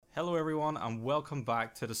Hello, everyone, and welcome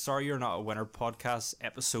back to the Sorry You're Not a Winner podcast,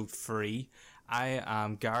 episode 3. I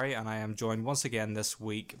am Gary, and I am joined once again this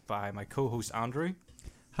week by my co host Andrew.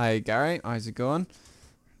 Hi Gary, how's it going?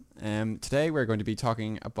 Today we're going to be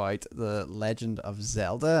talking about The Legend of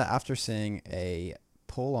Zelda after seeing a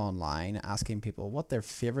poll online asking people what their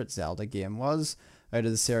favourite Zelda game was out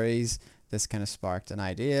of the series. This kind of sparked an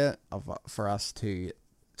idea for us to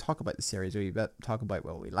talk about the series a wee bit, talk about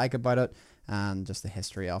what we like about it and just the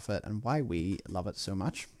history of it and why we love it so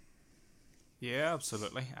much. Yeah,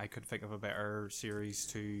 absolutely. I could think of a better series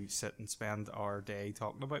to sit and spend our day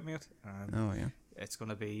talking about, mate. Oh yeah. It's going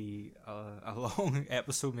to be a long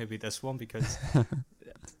episode, maybe this one, because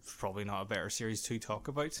it's probably not a better series to talk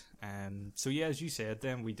about. So yeah, as you said,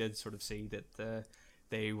 then we did sort of see that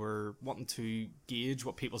they were wanting to gauge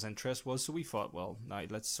what people's interest was. So we thought, well, now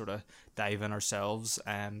let's sort of dive in ourselves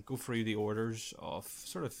and go through the orders of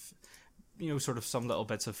sort of, some little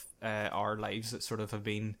bits of our lives that sort of have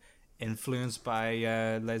been influenced by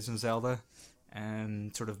Legend of Zelda,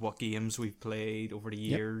 and sort of what games we've played over the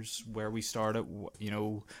years, where we started,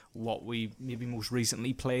 what we maybe most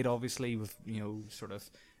recently played, obviously, with, sort of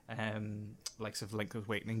likes of Link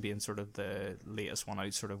Awakening being sort of the latest one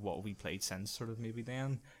out, sort of what we played since, sort of maybe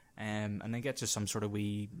then. And then get to some sort of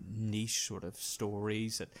wee niche sort of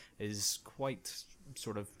stories that is quite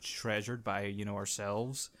sort of treasured by,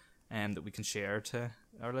 ourselves, and that we can share to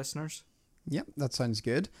our listeners. Yep, that sounds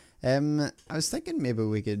good. I was thinking maybe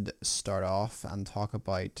we could start off and talk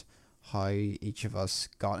about how each of us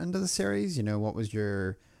got into the series. What was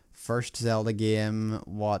your first Zelda game?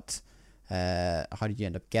 How did you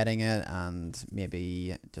end up getting it? And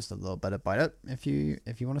maybe just a little bit about it, if you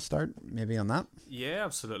want to start, maybe on that. Yeah,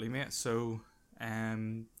 absolutely, mate. So,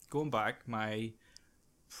 going back,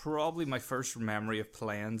 probably my first memory of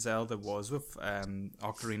playing Zelda was with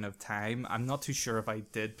Ocarina of Time. I'm not too sure if I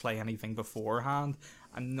did play anything beforehand.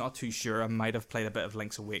 I'm not too sure. I might have played a bit of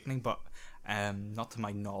Link's Awakening, but not to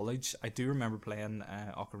my knowledge. I do remember playing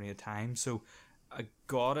Ocarina of Time. So I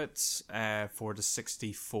got it for the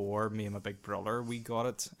 64. Me and my big brother, we got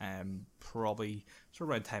it probably sort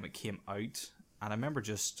of around the time it came out. And I remember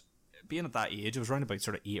just being at that age. It was around about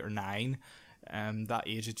sort of 8 or 9. That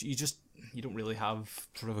age, you don't really have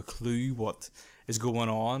sort of a clue what is going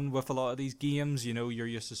on with a lot of these games. You're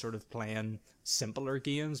used to sort of playing simpler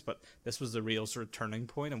games, but this was the real sort of turning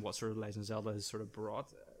point and what sort of Legend of Zelda has sort of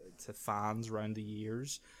brought to fans around the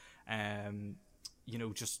years.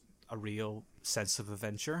 Just a real sense of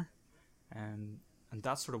adventure. And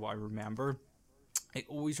that's sort of what I remember. I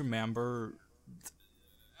always remember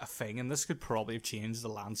a thing, and this could probably have changed the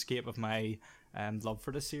landscape of my love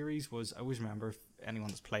for the series, was I always remember, if anyone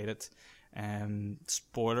that's played it,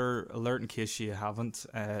 spoiler alert in case you haven't,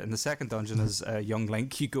 in the second dungeon as young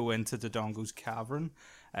Link, you go into Dodongo's cavern,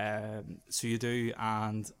 so you do,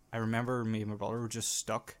 and I remember me and my brother were just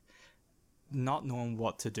stuck not knowing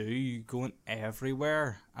what to do, going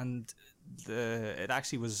everywhere, and it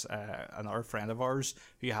actually was another friend of ours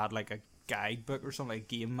who had like a guidebook or something, like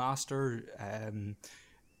Game Master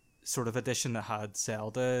sort of edition that had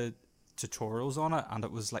Zelda tutorials on it, and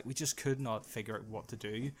it was like we just could not figure out what to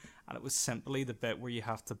do, and it was simply the bit where you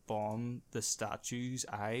have to bomb the statue's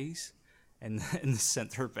eyes in the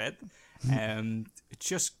center bit. It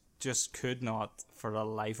just could not for the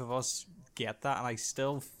life of us get that, and I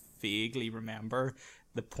still vaguely remember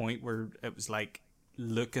the point where it was like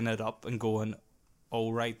looking it up and going,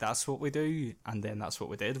 oh right, that's what we do, and then that's what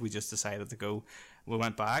we did. We just decided to go. We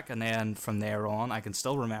went back, and then from there on, I can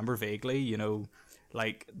still remember vaguely,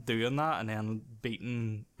 like doing that, and then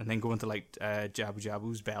beating, and then going to like Jabu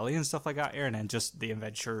Jabu's belly and stuff like that here, and then just the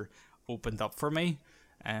adventure opened up for me,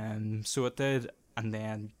 and so it did, and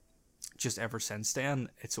then just ever since then,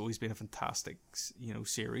 it's always been a fantastic,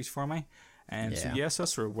 series for me, and so yes,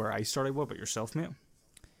 that's sort of where I started. What about yourself, mate?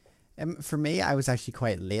 For me, I was actually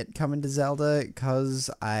quite late coming to Zelda because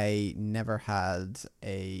I never had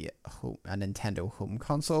a Nintendo home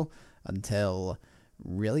console until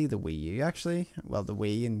really the Wii U, actually. Well, the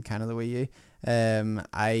Wii and kind of the Wii U.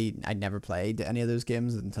 I never played any of those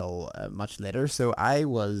games until much later. So I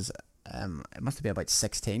was, it must have been about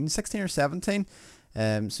 16 or 17.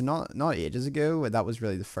 So not ages ago. That was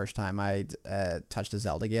really the first time I'd touched a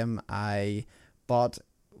Zelda game. I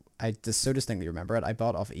just so distinctly remember it. I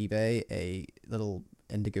bought off eBay a little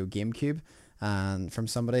Indigo GameCube, and from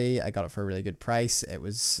somebody I got it for a really good price.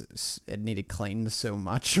 It needed cleaned so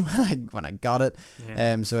much when I got it.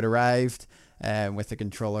 Yeah. So it arrived with the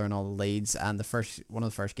controller and all the leads, and one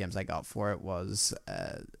of the first games I got for it was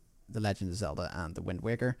The Legend of Zelda and The Wind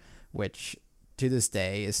Waker, which to this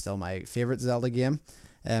day is still my favorite Zelda game.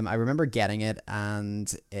 I remember getting it,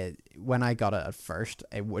 and when I got it at first,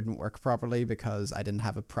 it wouldn't work properly because I didn't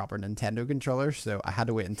have a proper Nintendo controller. So I had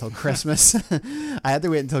to wait until Christmas. I had to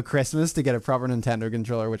wait until Christmas to get a proper Nintendo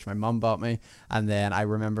controller, which my mum bought me. And then I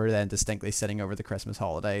remember then distinctly sitting over the Christmas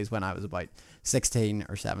holidays when I was about 16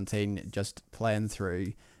 or 17, just playing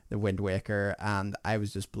through the Wind Waker, and I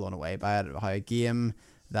was just blown away by it. How a game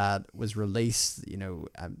that was released,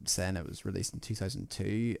 I'm saying it was released in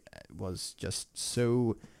 2002, was just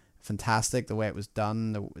so fantastic. The way it was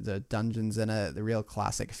done, the dungeons in it, the real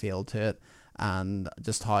classic feel to it, and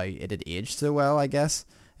just how it had aged so well, I guess,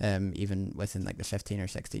 even within like the 15 or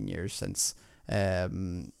 16 years since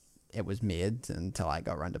it was made until I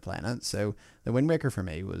got around to playing it. So the Wind Waker for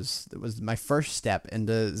me was my first step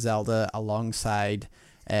into Zelda, alongside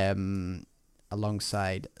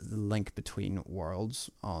Link Between Worlds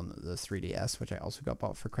on the 3DS, which I also got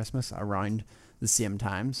bought for Christmas around the same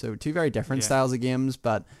time. So two very different styles of games,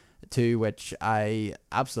 but two which I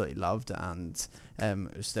absolutely loved, and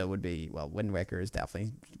still would be, Wind Waker is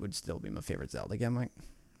definitely would still be my favorite Zelda game. Like,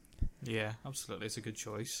 yeah, absolutely, it's a good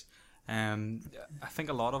choice. I think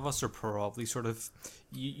a lot of us are probably sort of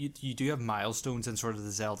you do have milestones in sort of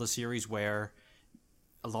the Zelda series where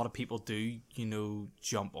a lot of people do,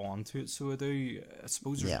 jump onto it. So I do. I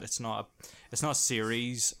suppose it's not a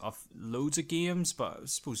series of loads of games, but I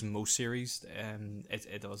suppose most series,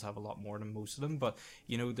 it does have a lot more than most of them. But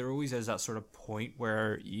there always is that sort of point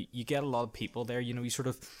where you get a lot of people there. You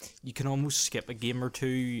can almost skip a game or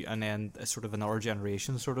two, and then a sort of another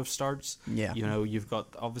generation sort of starts. Yeah. You've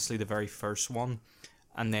got obviously the very first one.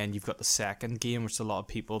 And then you've got the second game, which a lot of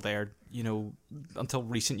people there, until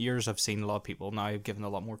recent years, I've seen a lot of people now given a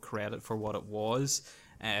lot more credit for what it was,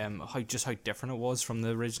 how different it was from the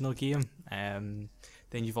original game. Then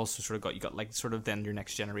you've also sort of got like sort of then your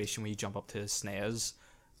next generation where you jump up to SNES,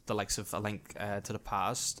 the likes of A Link to the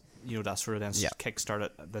Past. That sort of then kickstarted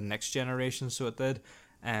the next generation, so it did.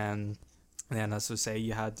 And then, as I say,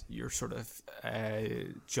 you had your sort of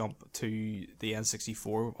jump to the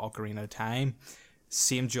N64, Ocarina of Time.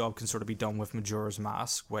 Same job can sort of be done with Majora's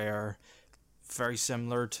Mask, where very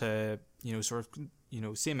similar to,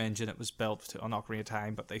 same engine, it was built on Ocarina of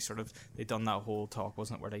Time, but they done that whole talk,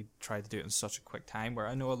 wasn't it, where they tried to do it in such a quick time, where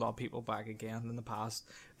I know a lot of people back again in the past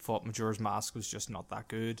thought Majora's Mask was just not that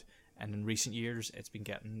good, and in recent years it's been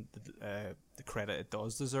getting the credit it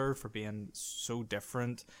does deserve for being so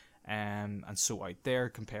different and so out there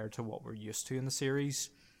compared to what we're used to in the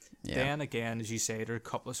series. Yeah. Then again, as you say, there are a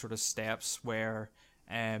couple of sort of steps where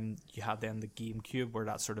you had then the GameCube, where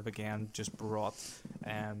that sort of again just brought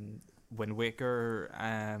Wind Waker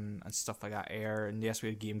and stuff like that air. And yes, we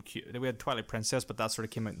had GameCube, we had Twilight Princess, but that sort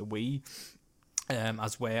of came out in the Wii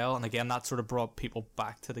as well. And again, that sort of brought people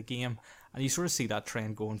back to the game. And you sort of see that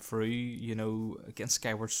trend going through. Again,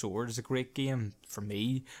 Skyward Sword is a great game for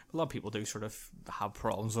me. A lot of people do sort of have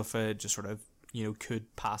problems with it, just sort of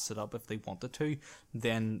could pass it up if they wanted to.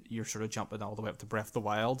 Then you're sort of jumping all the way up to Breath of the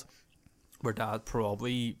Wild, where that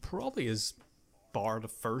probably is bar the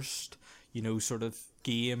first, sort of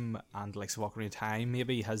game, and like Ocarina of Time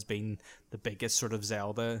maybe has been the biggest sort of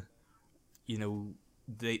Zelda,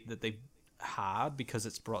 that they've had, because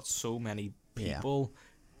it's brought so many people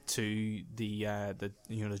to the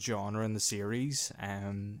genre and the series.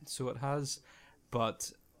 So it has, but.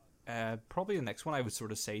 Probably the next one I would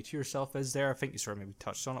sort of say to yourself is there, I think you sort of maybe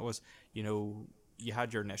touched on it, was, you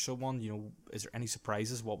had your initial one, is there any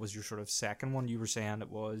surprises? What was your sort of second one? You were saying it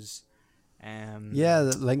was...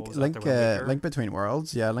 Link Between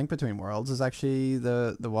Worlds. Yeah, Link Between Worlds is actually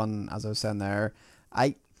the one, as I was saying there.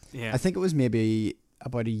 I think it was maybe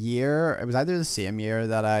about a year, it was either the same year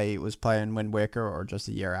that I was playing Wind Waker or just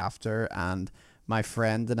a year after, and my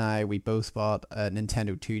friend and I, we both bought a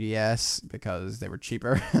Nintendo 2DS because they were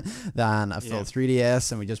cheaper than a full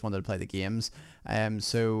 3DS, and we just wanted to play the games.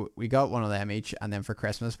 So we got one of them each, and then for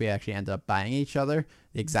Christmas we actually ended up buying each other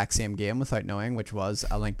the exact same game without knowing, which was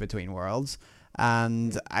A Link Between Worlds.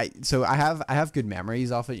 And I have good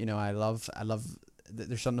memories of it. I love.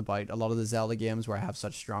 There's something about a lot of the Zelda games where I have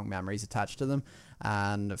such strong memories attached to them.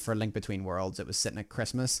 And for Link Between Worlds, it was sitting at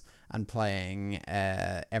Christmas and playing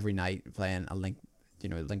every night, playing a Link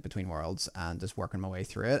Between Worlds, and just working my way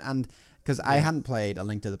through it. And because I hadn't played A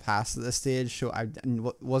Link to the Past at this stage, so I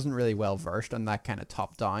wasn't really well versed on that kind of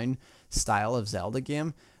top-down style of Zelda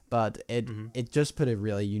game. But it just put a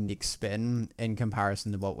really unique spin in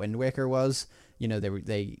comparison to what Wind Waker was.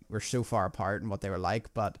 They were so far apart in what they were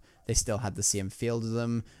like, but they still had the same feel to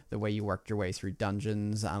them. The way you worked your way through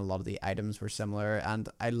dungeons and a lot of the items were similar, and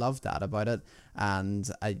I loved that about it. And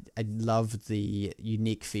I loved the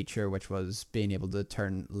unique feature, which was being able to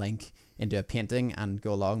turn Link into a painting and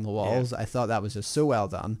go along the walls. I thought that was just so well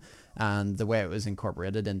done, and the way it was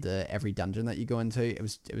incorporated into every dungeon that you go into, it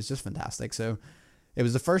was just fantastic. So it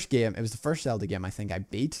was the first game. It was the first Zelda game I think I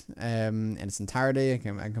beat in its entirety. I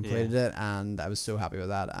completed it, and I was so happy with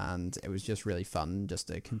that. And it was just really fun just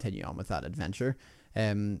to continue on with that adventure.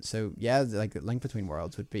 So yeah, like Link Between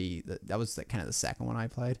Worlds would be that was kind of the second one I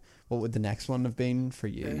played. What would the next one have been for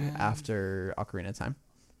you after Ocarina of Time?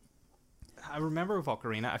 I remember with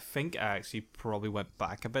Ocarina, I think I actually probably went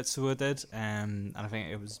back a bit, so I did, and I think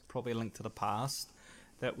it was probably A Link to the Past.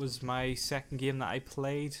 That was my second game that I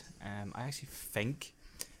played. I actually think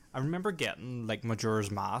I remember getting like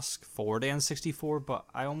Majora's Mask for the N64, but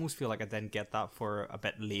I almost feel like I didn't get that for a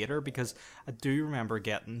bit later, because I do remember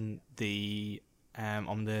getting the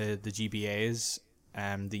on the GBAs,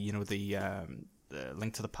 the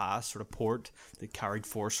Link to the Past sort of port that carried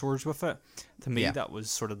Four Swords with it. To me, that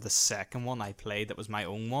was sort of the second one I played that was my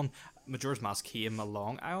own one. Majora's Mask came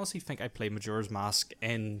along. I honestly think I played Majora's Mask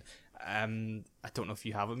in I don't know if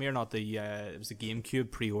you have it, me or not. It was the GameCube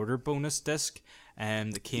pre-order bonus disc,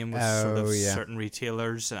 that came with certain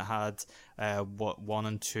retailers, and it had 1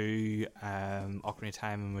 and 2, Ocarina of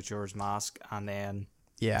Time and Majora's Mask, and then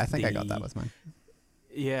I think I got that with mine.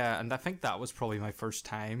 Yeah, and I think that was probably my first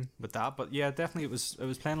time with that. But yeah, definitely it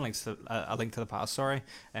was playing A Link to the Past. Sorry,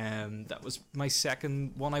 that was my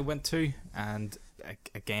second one I went to, and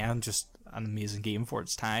again, just an amazing game for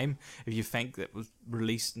its time. If you think that it was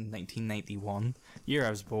released in 1991, year I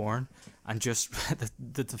was born, and just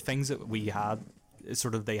the things that we had,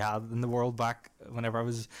 sort of they had in the world back whenever I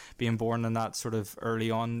was being born in that sort of early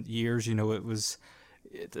on years, it was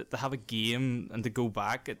to have a game and to go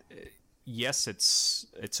back. Yes,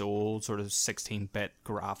 it's old, sort of 16-bit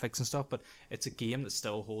graphics and stuff, but it's a game that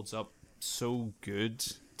still holds up so good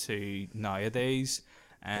to nowadays.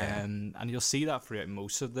 And you'll see that throughout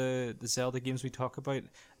most of the Zelda games we talk about.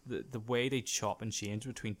 The way they chop and change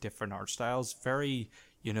between different art styles, very,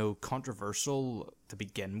 controversial to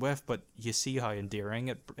begin with, but you see how endearing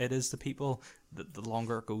it is to people the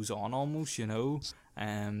longer it goes on almost, You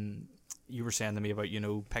were saying to me about,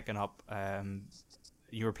 picking up...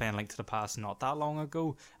 you were playing Link to the Past not that long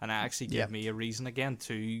ago, and it actually gave me a reason again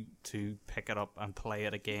to pick it up and play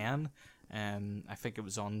it again. I think it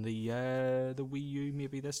was on the Wii U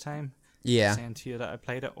maybe this time. Yeah. Saying to you that I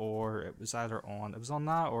played it, or it was on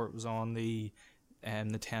that, or it was on the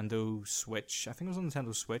Nintendo Switch. I think it was on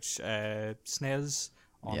Nintendo Switch, SNES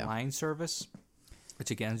online service,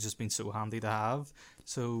 which again has just been so handy to have.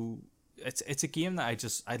 So it's a game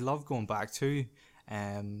that I love going back to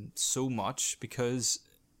so much, because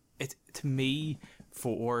it, to me,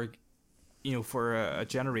 for a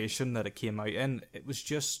generation that it came out in, it was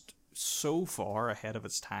just so far ahead of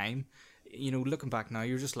its time. Looking back now,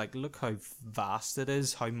 you're just like, look how vast it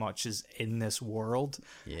is, how much is in this world,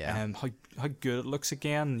 how good it looks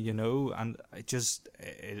again, and it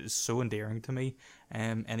is so endearing to me.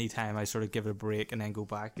 Anytime I sort of give it a break and then go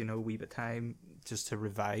back, a wee bit of time just to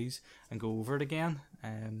revise and go over it again.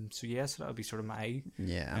 So that would be sort of my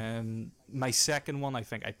my second one I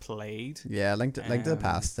think I played. Yeah, Link to the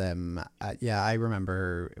Past. I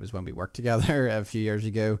remember it was when we worked together a few years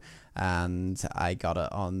ago, and I got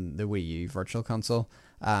it on the Wii U Virtual Console,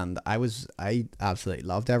 and I absolutely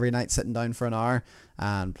loved every night sitting down for an hour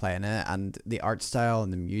and playing it, and the art style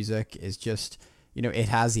and the music is just, it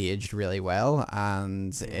has aged really well,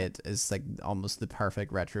 and it is like almost the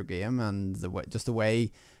perfect retro game, and the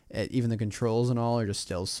way even the controls and all are just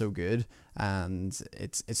still so good, and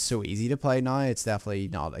it's so easy to play now. It's definitely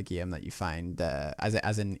not a game that you find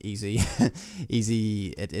as in easy. Easy,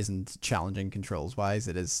 it isn't challenging controls wise.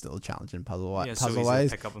 It is still challenging puzzle wise.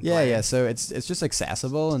 So it's just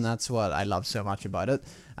accessible, and that's what I love so much about it.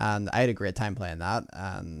 And I had a great time playing that,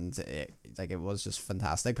 and it was just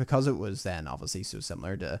fantastic, because it was then obviously so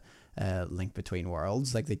similar to Link Between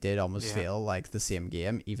Worlds. Like, they did almost feel like the same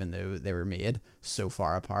game, even though they were made so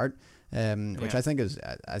far apart. Which I think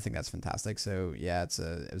that's fantastic. So yeah, it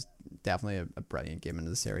was definitely a brilliant game into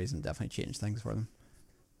the series, and definitely changed things for them.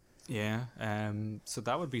 Yeah. So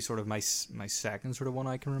that would be sort of my second sort of one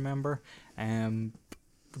I can remember.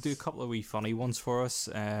 We'll do a couple of wee funny ones for us,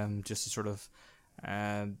 just to sort of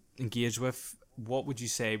engage with. What would you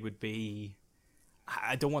say would be...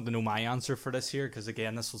 I don't want to know my answer for this here, because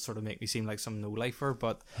again, this will sort of make me seem like some no-lifer,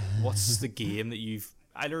 but what's the game that you've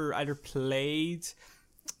either played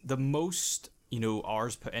the most,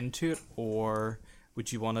 hours put into it, or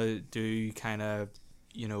would you want to do kind of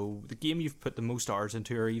the game you've put the most hours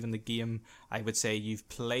into, or even the game I would say you've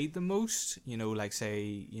played the most, like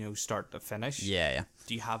say, start to finish? Yeah.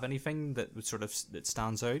 Do you have anything that would sort of that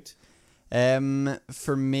stands out?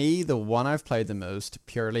 For me, the one I've played the most,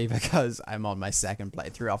 purely because I'm on my second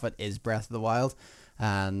playthrough of it, is Breath of the Wild.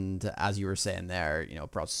 And as you were saying there,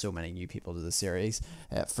 it brought so many new people to the series.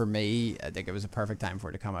 For me, I think it was a perfect time for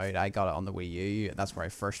it to come out. I got it on the Wii U. That's where I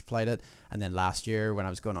first played it. And then last year, when I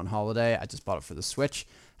was going on holiday, I just bought it for the Switch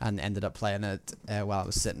and ended up playing it while I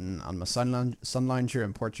was sitting on my sun lounger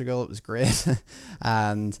in Portugal. It was great.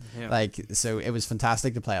 And so it was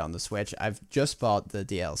fantastic to play on the Switch. I've just bought the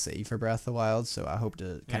DLC for Breath of the Wild, so I hope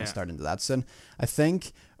to kind of start into that soon. I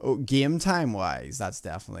think game time wise, that's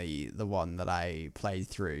definitely the one that I played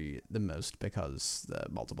through the most, because the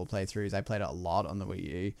multiple playthroughs, I played it a lot on the Wii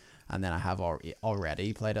U, and then I have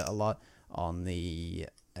already played it a lot on the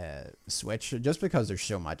Switch, just because there's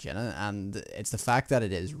so much in it, and it's the fact that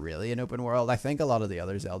it is really an open world. I think a lot of the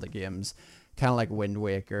other Zelda games, kind of like Wind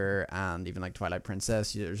Waker and even like Twilight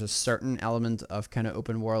Princess, there's a certain element of kind of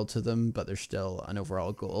open world to them, but there's still an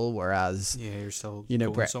overall goal, whereas you're still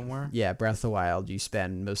going somewhere. Breath of the Wild, you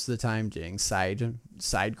spend most of the time doing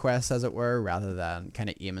side quests, as it were, rather than kind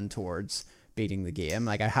of aiming towards beating the game.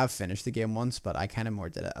 Like, I have finished the game once, but I kind of more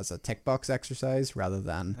did it as a tick box exercise rather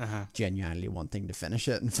than genuinely wanting to finish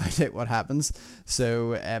it and find out what happens.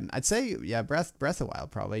 So I'd say Breath of the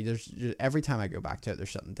Wild probably. There's every time I go back to it,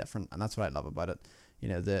 there's something different, and that's what I love about it.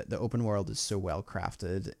 The open world is so well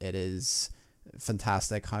crafted. It is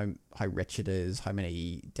fantastic how rich it is, how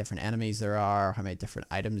many different enemies there are, how many different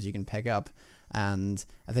items you can pick up. And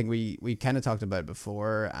I think we kind of talked about it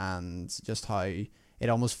before, and just how it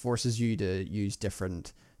almost forces you to use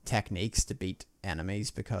different techniques to beat enemies,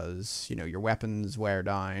 because your weapons wear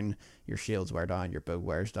down, your shields wear down, your bow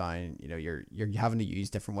wears down. You're having to use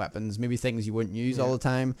different weapons, maybe things you wouldn't use all the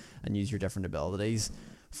time, and use your different abilities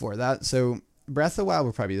for that. So Breath of the Wild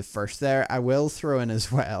will probably be the first there. I will throw in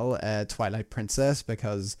as well Twilight Princess,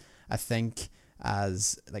 because I think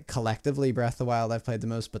as like collectively Breath of the Wild I've played the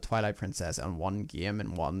most, but Twilight Princess in one game,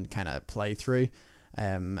 in one kind of playthrough,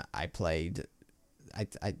 I played,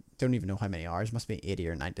 I don't even know how many hours, must be 80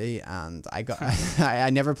 or 90, and I got I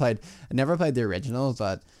never played the original,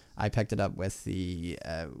 but I picked it up with the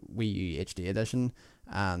Wii U HD edition,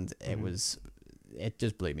 and it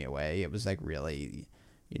just blew me away. It was like really,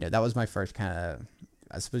 that was my first kind of,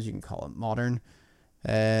 I suppose you can call it modern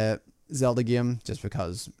Zelda game, just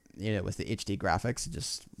because with the HD graphics, it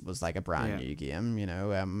just was like a brand new game.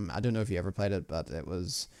 I don't know if you ever played it, but it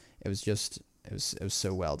was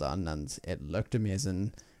so well done, and it looked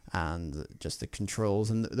amazing, and just the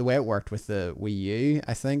controls and the way it worked with the Wii U.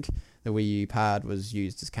 I think the Wii U pad was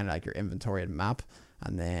used as kind of like your inventory and map,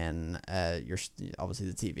 and then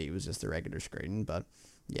obviously the TV was just the regular screen. But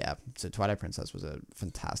yeah, so Twilight Princess was a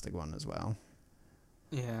fantastic one as well.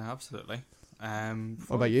 Yeah, absolutely.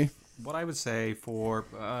 What about you? What I would say for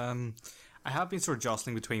I have been sort of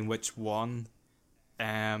jostling between which one.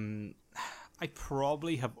 I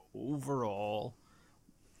probably have overall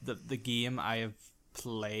the game I have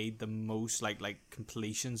played the most, like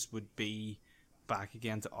completions, would be back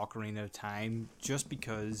again to Ocarina of Time, just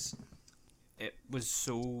because it was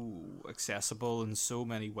so accessible in so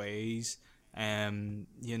many ways. And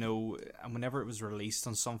whenever it was released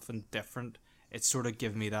on something different, it sort of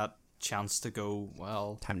gave me that chance to go,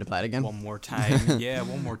 well, time to play it again one more time. Yeah,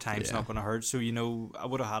 one more time's not going to hurt. So I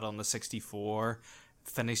would have had it on the 64,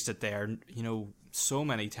 finished it there, so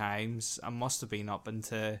many times. I must have been up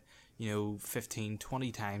into 15,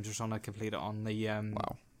 20 times or something. I completed it on the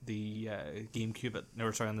the GameCube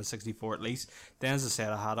on the 64 at least. Then, as I said,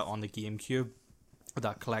 I had it on the GameCube,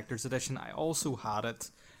 that collector's edition. I also had it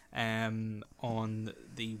on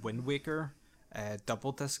the Wind Waker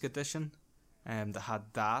double disc edition, that had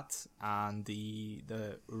that and the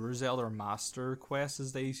Zelda Master Quest,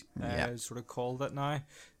 as they sort of called it now.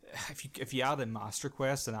 If you add in Master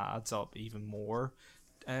Quest, and it adds up even more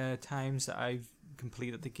times that I've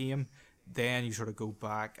completed the game. Then you sort of go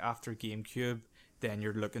back after GameCube. Then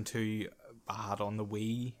you're looking to, I had on the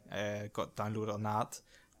Wii, got downloaded on that,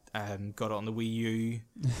 got it on the Wii U,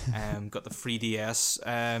 got the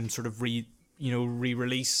 3DS sort of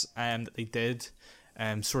re-release that they did,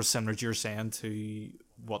 sort of similar to you're saying to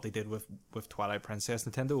what they did with Twilight Princess.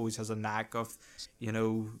 Nintendo always has a knack of,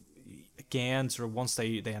 again, sort of once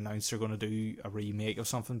they announce they're going to do a remake of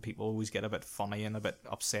something, people always get a bit funny and a bit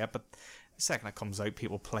upset, but the second it comes out,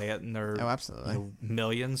 people play it, and they're absolutely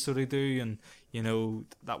millions, so they do, and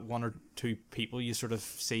that one or two people you sort of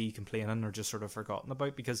see complaining are just sort of forgotten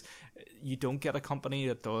about, because you don't get a company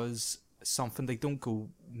that does something. They don't go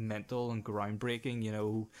mental and groundbreaking,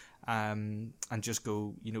 and just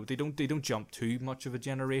go, they don't jump too much of a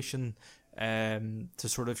generation, to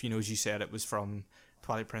sort of, as you said, it was from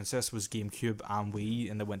Twilight Princess was GameCube and Wii,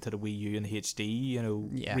 and they went to the Wii U and the HD,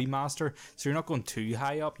 remaster. So you're not going too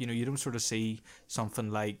high up. You don't sort of see something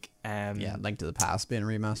like Link to the Past being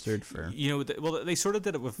remastered for. They sort of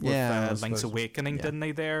did it with Link's Awakening, didn't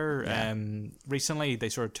they? Recently they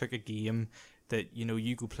sort of took a game that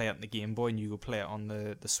you go play it on the Game Boy and you go play it on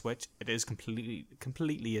the Switch. It is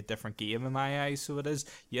completely a different game in my eyes. So it is.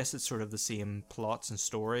 Yes, it's sort of the same plots and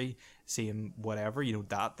story, same whatever.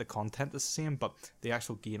 That the content is the same, but the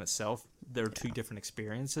actual game itself, they're two different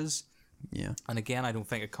experiences. Yeah. And again, I don't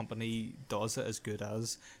think a company does it as good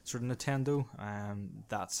as sort of Nintendo,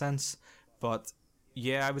 that sense. But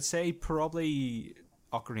yeah, I would say probably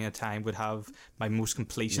Ocarina of Time would have my most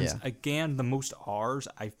completions. Yeah. Again, the most hours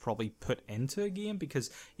I've probably put into a game, because,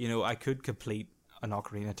 I could complete an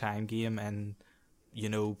Ocarina of Time game in,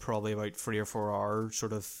 probably about 3 or 4 hours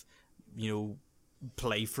sort of,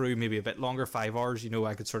 play through, maybe a bit longer, 5 hours.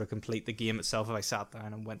 I could sort of complete the game itself if I sat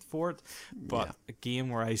down and went for it. But a game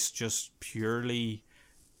where I just purely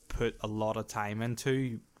put a lot of time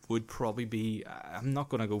into would probably be, I'm not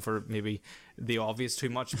going to go for maybe the obvious too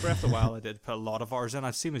much. Breath of the Wild, I did put a lot of hours in.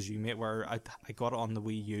 I've seen as you, mate, where I got it on the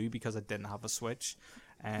Wii U because I didn't have a Switch.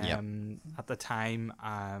 At the time,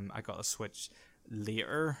 I got a Switch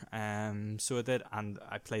later, so I did, and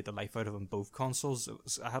I played the life out of them both consoles.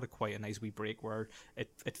 I had quite a nice wee break where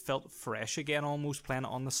it felt fresh again, almost playing it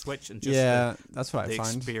on the Switch, and just that's what I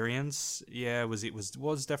find. The experience,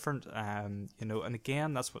 was different. And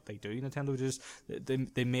again, that's what they do. Nintendo just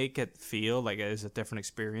they make it feel like it is a different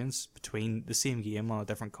experience between the same game on a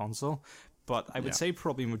different console. But I would say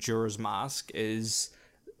probably Majora's Mask is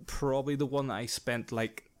probably the one that I spent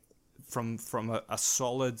like from a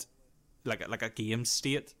solid like a game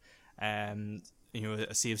state, a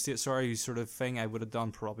save state, sort of thing. I would have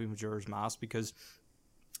done probably Majora's Mask, because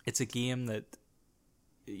it's a game that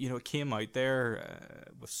it came out there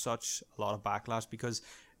with such a lot of backlash, because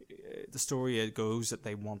the story it goes that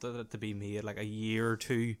they wanted it to be made like a year or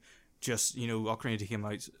two. Just Ocarina came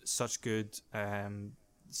out such good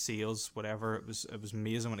sales, whatever. It was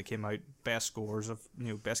amazing when it came out. Best scores of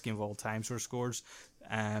best game of all time sort of scores.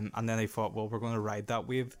 And then they thought, well, we're going to ride that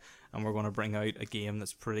wave, and we're going to bring out a game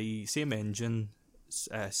that's pretty same engine,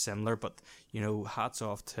 similar, but hats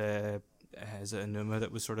off to is it Enuma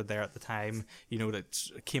that was sort of there at the time,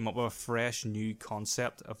 that came up with a fresh new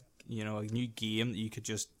concept of a new game that you could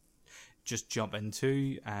just jump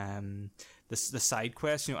into. The side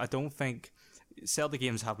quests, I don't think Zelda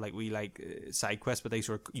games have side quests, but they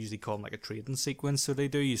sort of usually call them like a trading sequence. So they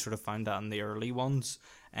do. You sort of found that in the early ones.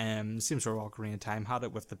 Seems sort of Ocarina of Time had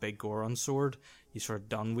it with the big Goron sword. You sort of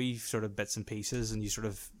done weave sort of bits and pieces, and you sort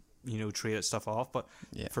of trade stuff off. But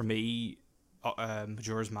for me,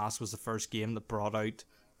 Majora's Mask was the first game that brought out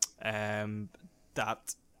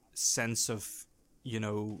that sense of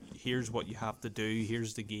here's what you have to do,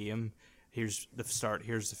 here's the game, here's the start,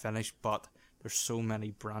 here's the finish. But there's so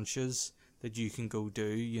many branches that you can go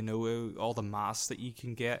do, all the masks that you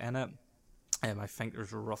can get in it. I think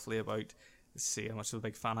there's roughly about, let's see how much of a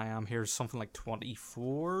big fan I am here, something like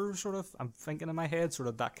 24 sort of, I'm thinking in my head, sort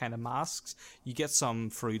of that kind of masks. You get some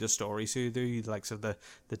through the story, so you do the likes of the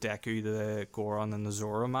Deku, the Goron and the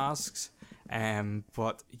Zora masks.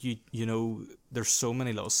 But there's so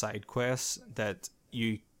many little side quests that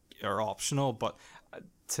you are optional, but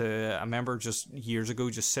I remember just years ago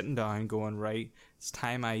just sitting down going, right, it's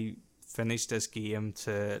time I finished this game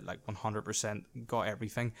to like 100%, got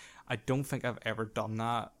everything. I don't think I've ever done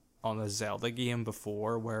that on a Zelda game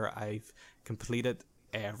before, where I've completed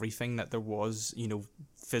everything that there was,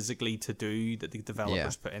 physically to do, that the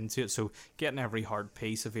developers put into it. So getting every hard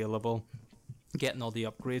piece available, getting all the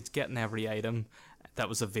upgrades, getting every item that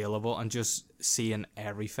was available, and just seeing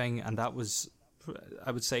everything. And that was,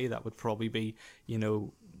 I would say that would probably be,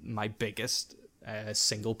 my biggest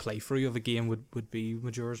single playthrough of a game would be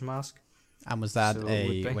Majora's Mask. And was that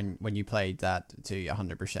when you played that to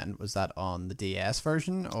 100%, was that on the DS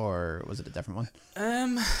version, or was it a different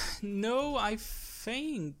one? No, I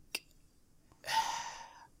think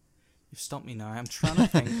you've stumped me now. I'm trying to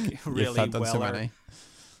think really well. So many.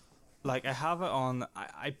 Like I have it on.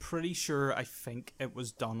 I'm pretty sure. I think it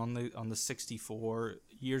was done on the 64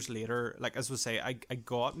 years later. Like as we say, I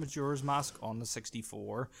got Majora's Mask on the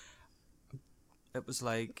 64. It was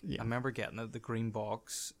like I remember getting it, the green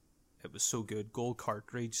box. it was so good. Gold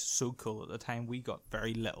cartridge, so cool at the time. We got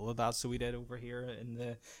very little of that, so we did over here in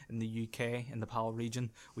the UK, in the PAL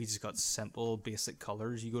region. We just got simple, basic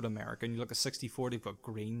colours. You go to America and you look at 64, they've got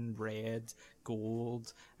green, red,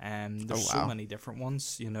 gold, and there's so many different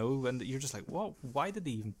ones, you know, and you're just like, whoa, why did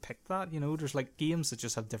they even pick that? You know, there's like games that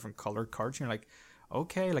just have different coloured cards, and you're like,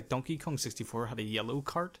 okay, like Donkey Kong 64 had a yellow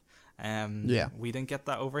card. We didn't get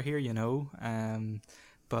that over here, you know.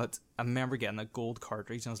 But I remember getting a gold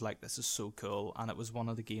cartridge, and I was like, this is so cool. And it was one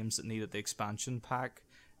of the games that needed the expansion pack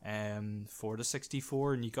for the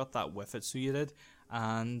 64, and you got that with it, so you did.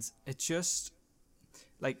 And it just,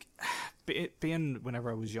 like, being whenever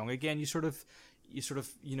I was young again, you sort of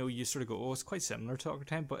go, oh, it's quite similar to Ocarina of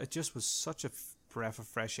Time, but it just was such a breath of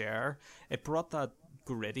fresh air. It brought that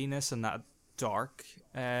grittiness and that dark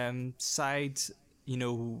side, you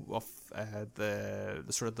know, of the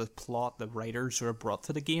sort of the plot the writers sort of brought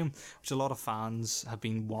to the game, which a lot of fans have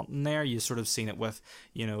been wanting there. You sort of seen it with,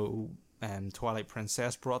 you know, Twilight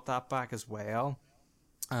Princess brought that back as well.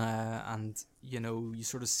 And, you know, you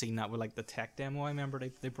sort of seen that with, like, the tech demo I remember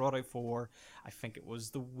they brought out for, I think it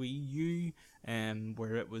was the Wii U,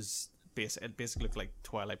 where it was it basically looked like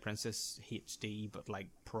Twilight Princess HD, but, like,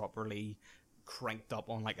 properly cranked up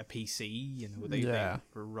on, like, a PC, you know, they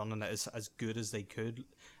were running it as good as they could,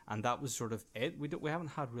 and that was sort of it. We haven't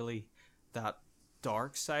had really that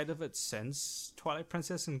dark side of it since Twilight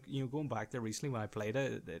Princess, and, you know, going back there recently when I played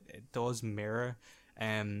it, it does mirror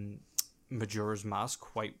Majora's Mask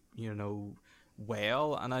quite, you know,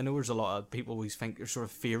 well. And I know there's a lot of people always think there's sort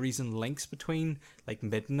of theories and links between, like,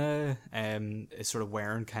 Midna is sort of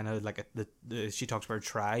wearing kind of like she talks about a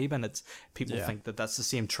tribe, and it's people think that that's the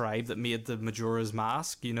same tribe that made the Majora's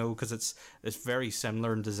Mask, you know, because it's very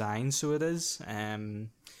similar in design, so it is.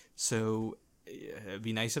 So it'd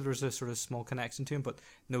be nice if there's a sort of small connection to him, but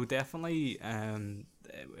no, definitely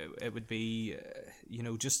it would be, you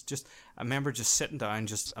know, just I remember just sitting down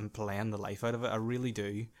and playing the life out of it. I really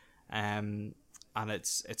do. And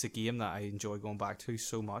it's a game that I enjoy going back to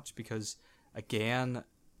so much, because, again,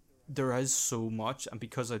 there is so much, and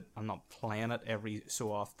because I'm not playing it every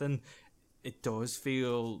so often, it does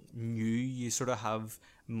feel new. You sort of have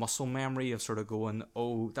muscle memory of sort of going,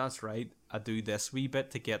 oh, that's right, I do this wee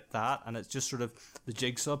bit to get that, and it's just sort of the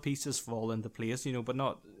jigsaw pieces fall into place, you know, but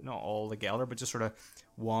not all together, but just sort of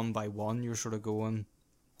one by one, you're sort of going,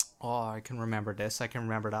 oh, I can remember this, I can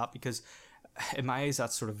remember that, because in my eyes,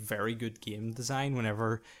 that's sort of very good game design.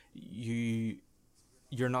 Whenever you're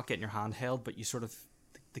not getting your hand held, but you sort of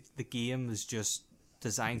the game is just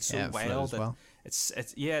designed so well that it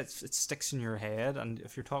sticks in your head. And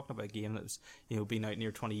if you're talking about a game that's, you know, been out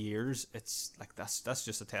near 20 years, it's like that's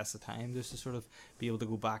just a test of time. Just to sort of be able to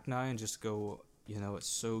go back now and just go, you know, it's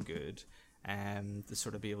so good, and to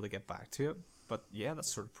sort of be able to get back to it. But yeah,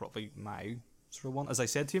 that's sort of probably my sort of one. As I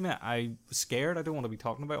said to you, mate, I was scared. I don't want to be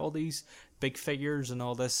talking about all these big figures and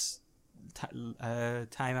all this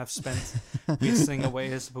time I've spent wasting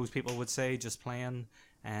away, I suppose people would say, just playing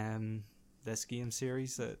this game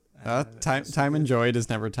series. That time enjoyed is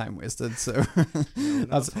never time wasted. So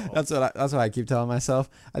no, that's what I keep telling myself.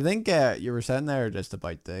 I think you were saying there just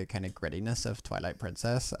about the kind of grittiness of Twilight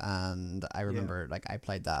Princess, and I remember like I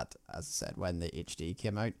played that, as I said, when the HD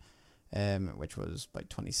came out, which was about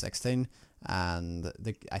 2016. And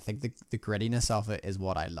I think the grittiness of it is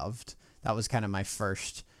what I loved. That was kind of my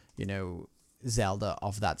first, you know, Zelda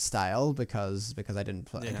of that style, because I didn't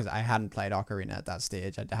play, because I hadn't played Ocarina at that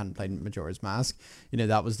stage. I hadn't played Majora's Mask. You know,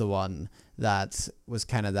 that was the one that was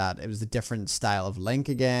kind of that. It was a different style of Link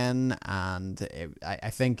again, and I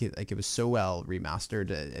think it was so well remastered.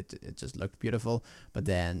 It just looked beautiful, but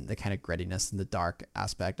then the kind of grittiness and the dark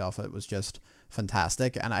aspect of it was just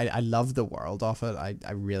fantastic, and I love the world of it.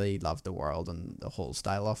 I really love the world and the whole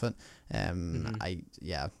style of it.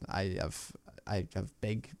 I have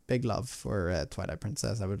big love for Twilight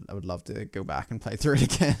Princess. I would love to go back and play through it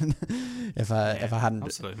again if I hadn't.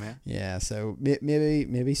 Absolutely, man. Yeah, so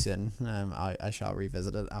maybe soon. I shall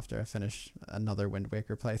revisit it after I finish another Wind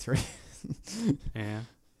Waker playthrough. Yeah.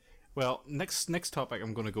 Well, next topic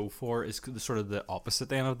I'm going to go for is sort of the opposite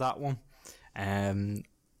end of that one.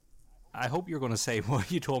 I hope you're going to say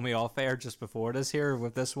what you told me off air just before this here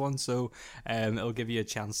with this one, so it'll give you a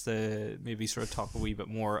chance to maybe sort of talk a wee bit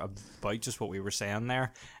more about just what we were saying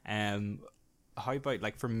there. How about,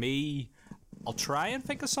 like, for me, I'll try and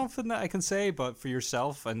think of something that I can say, but for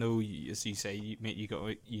yourself, I know, as you say,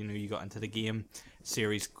 you got into the game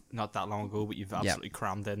series not that long ago, but you've absolutely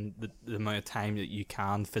crammed in the amount of time that you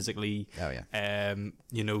can physically,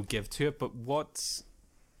 give to it. But what's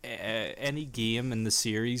any game in the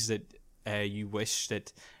series that you wish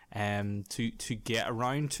that to get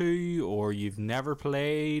around to, or you've never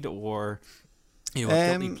played, or a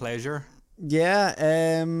guilty pleasure?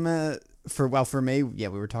 Yeah, for me, yeah,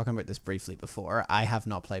 we were talking about this briefly before. I have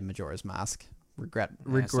not played Majora's Mask.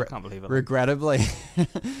 I still can't believe it. Regrettably.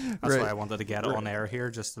 That's why I wanted to get it on air here,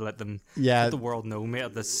 just to let the world know, mate,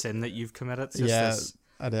 of the sin that you've committed.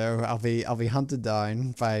 I know. I'll be hunted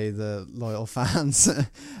down by the loyal fans.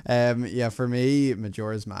 For me,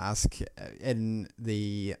 Majora's Mask it'll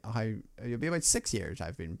be about 6 years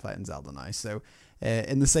I've been playing Zelda now. So,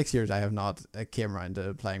 in the 6 years I have not came around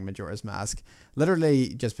to playing Majora's Mask.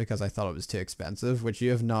 Literally just because I thought it was too expensive, which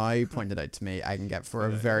you have now pointed out to me I can get for a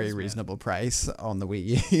very reasonable price on the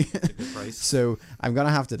Wii U. So I'm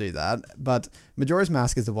gonna have to do that. But Majora's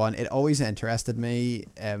Mask is the one. It always interested me.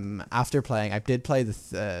 After playing, I did play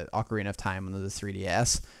the Ocarina of Time on the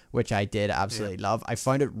 3DS, which I did absolutely love. I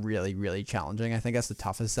found it really, really challenging. I think that's the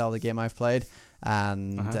toughest Zelda game I've played.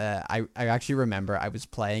 And I actually remember I was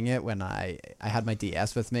playing it when I had my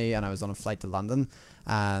DS with me, and I was on a flight to London,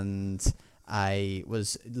 and I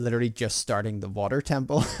was literally just starting the water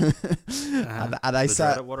temple. and I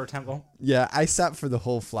sat at water temple. Yeah, I sat for the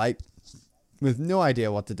whole flight with no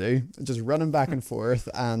idea what to do, just running back and forth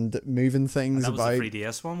and moving things and that about. Was the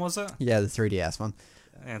 3DS one, was it? Yeah, the 3DS one.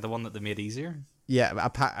 The one that they made easier. Yeah,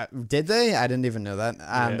 did they? I didn't even know that,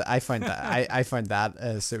 and I find that I find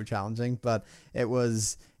that so challenging. But it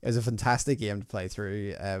was a fantastic game to play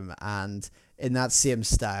through, and in that same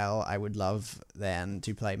style, I would love then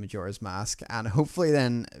to play Majora's Mask, and hopefully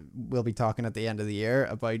then we'll be talking at the end of the year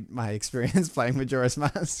about my experience playing Majora's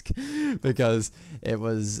Mask, because it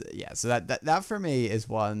was So that for me is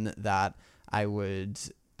one that I would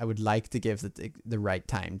like to give the right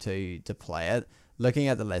time to play it. Looking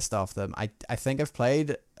at the list of them, I think I've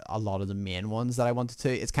played a lot of the main ones that I wanted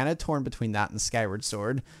to. It's kind of torn between that and Skyward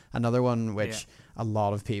Sword, another one which a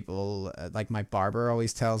lot of people, like my barber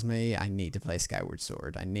always tells me, I need to play Skyward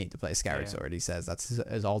Sword. I need to play Skyward Sword. He says that's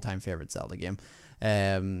his all-time favorite Zelda game.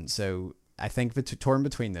 So I think torn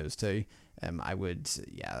between those two,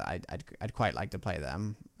 I'd quite like to play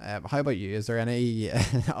them. How about you? Is there any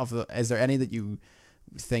that you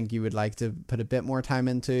think you would like to put a bit more time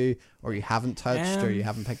into, or you haven't touched, or you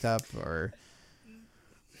haven't picked up, or?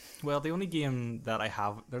 Well, the only games I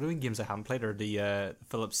haven't played are the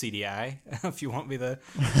Philips CDI. If you want me to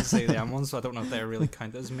say them ones, so I don't know if they really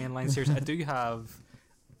count as mainline series. I do have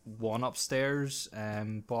one upstairs,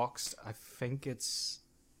 boxed. I think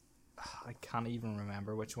I can't even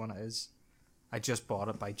remember which one it is. I just bought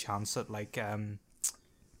it by chance at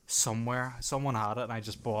somewhere. Someone had it and I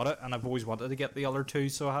just bought it, and I've always wanted to get the other two,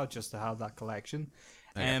 so I had just to have that collection.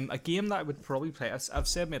 Okay. A game that I would probably play, I've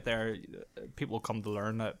said it there, people will come to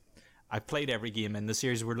learn that I've played every game in the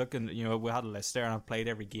series. We're looking, we had a list there, and I've played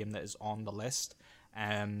every game that is on the list.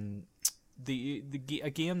 A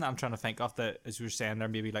game that I'm trying to think of that, as you were saying there,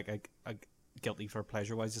 maybe like a guilty for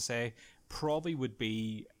pleasure wise to say, probably would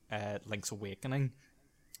be Link's Awakening.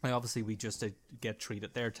 Like, obviously we just get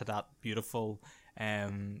treated there to that beautiful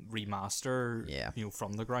remaster,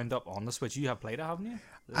 from the ground up on the Switch. You have played it, haven't you?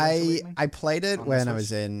 I played it when I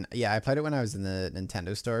was in the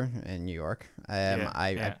Nintendo store in New York.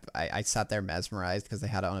 I sat there mesmerized because they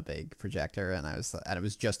had it on a big projector, and it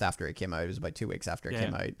was just after it came out. It was about 2 weeks after it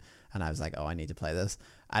came out, and I was like, oh, I need to play this.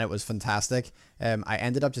 And it was fantastic. I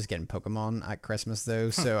ended up just getting Pokemon at Christmas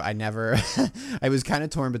though, so I never. I was kind of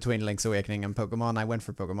torn between Link's Awakening and Pokemon. I went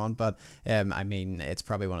for Pokemon, but it's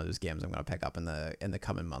probably one of those games I'm going to pick up in the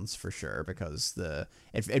coming months for sure, because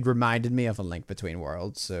it reminded me of A Link Between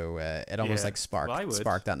Worlds, so it almost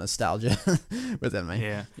sparked that nostalgia within me.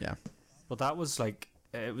 Yeah. Well, that was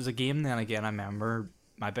it was a game. Then again, I remember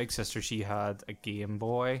my big sister. She had a Game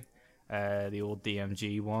Boy. The old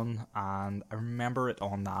DMG one, and I remember it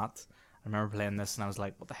on that. I remember playing this, and I was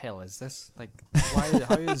like, "What the hell is this? Like,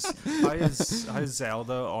 how is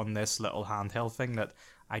Zelda on this little handheld thing that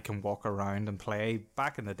I can walk around and play?"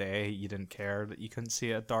 Back in the day, you didn't care that you couldn't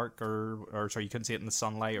see it dark, or sorry, you couldn't see it in the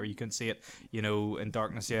sunlight, or you couldn't see it, in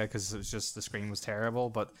darkness, because it was just the screen was terrible.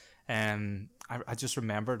 But I just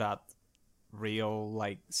remember that real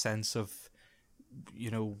sense of,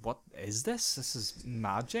 what is this? This is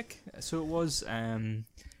magic. So it was.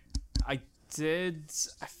 I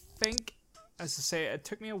think, as I say, it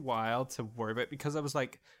took me a while to worry about, because I was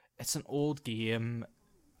like, it's an old game,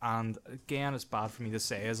 and again, it's bad for me to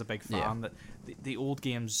say as a big fan that the old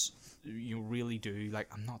games, really do,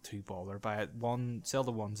 I'm not too bothered by it.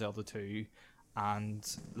 Zelda 1, Zelda 2, and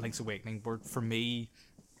Link's Awakening were, for me,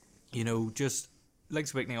 just.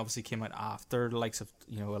 Link's Awakening obviously came out after the likes of,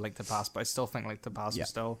 A Link to the Past, but I still think Link to the Past was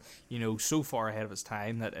still, so far ahead of its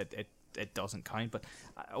time that it it doesn't count. But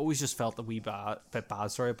I always just felt a bit bad,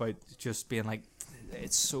 sorry, about just being like,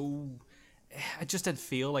 it's so. I just didn't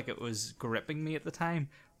feel like it was gripping me at the time.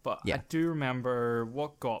 But Yeah. I do remember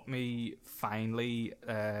what got me finally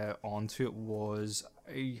onto it was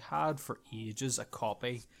I had for ages a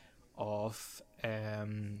copy of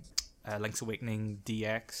Link's Awakening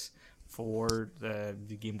DX for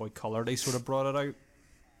the Game Boy Color. They sort of brought it out,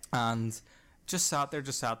 and just sat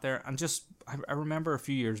there, and I remember a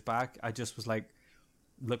few years back, I just was like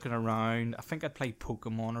looking around. I think I'd played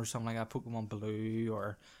Pokemon or something like that, Pokemon Blue,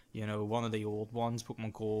 or one of the old ones,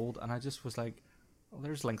 Pokemon Gold, and I just was like, well,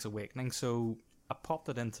 there's Link's Awakening. So I popped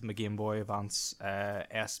it into my Game Boy Advance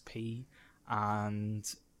SP, and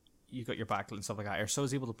you got your backlit and stuff like that here. So I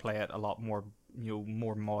was able to play it a lot more,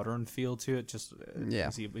 more modern feel to it. Just be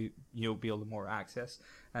able to more access,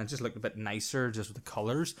 and it just looked a bit nicer just with the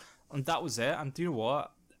colors. And that was it. And do you know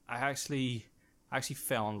what? I actually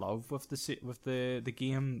fell in love with the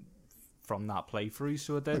game from that playthrough.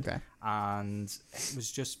 So it did, and it was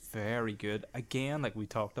just very good. Again, like we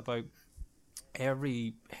talked about.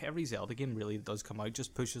 Every Zelda game really does come out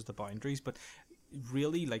just pushes the boundaries, but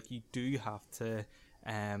really, like, you do have to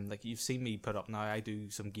like you've seen me put up now, I do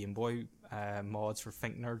some Game Boy mods for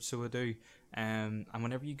Think Nerd, so I do, and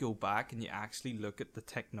whenever you go back and you actually look at the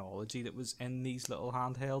technology that was in these little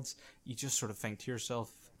handhelds, you just sort of think to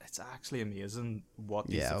yourself, it's actually amazing what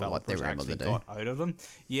these developers actually got out of them.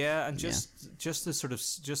 And just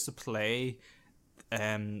to play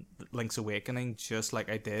Link's Awakening just like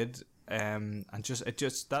I did, and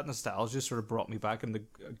just that nostalgia sort of brought me back, and the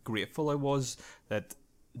grateful I was that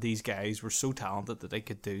these guys were so talented that they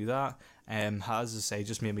could do that. As I say,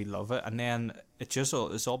 just made me love it. And then it's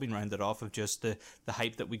all been rounded off of just the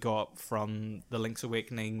hype that we got from the Link's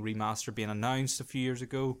Awakening remaster being announced a few years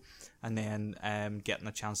ago, and then getting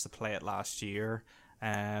a chance to play it last year.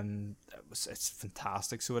 It's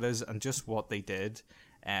fantastic, so it is, and just what they did.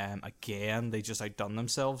 Again, they just outdone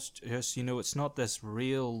themselves. Just, it's not this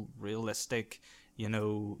realistic,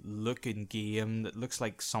 looking game that looks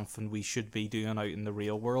like something we should be doing out in the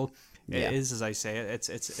real world. It is, as I say,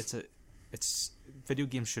 it's video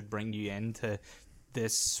games should bring you into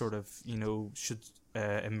this sort of, should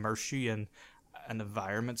immerse you in an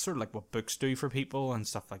environment, sort of like what books do for people and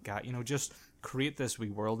stuff like that. Just create this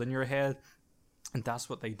wee world in your head. And that's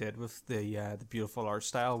what they did with the beautiful art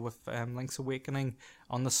style with Link's Awakening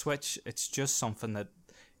on the Switch. It's just something that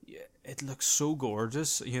it looks so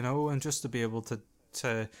gorgeous, and just to be able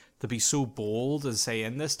to be so bold, as say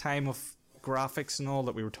in this time of graphics and all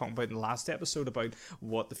that we were talking about in the last episode about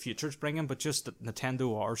what the future's bringing, but just that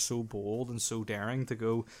Nintendo are so bold and so daring to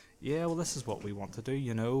go, yeah, well, this is what we want to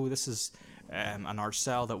do. This is an art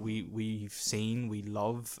style that we've seen, we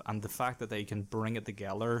love, and the fact that they can bring it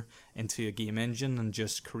together into a game engine and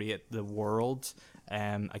just create the world,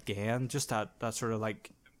 again, just that sort of like,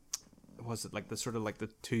 was it like the sort of like the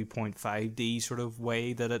 2.5D sort of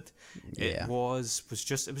way that it was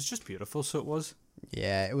just beautiful. So it was.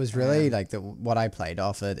 Yeah, it was really like what I played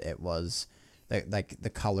off it was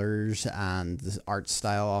the colors and the art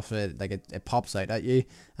style off it, like it pops out at you,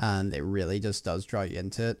 and it really just does draw you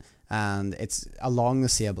into it. And it's along the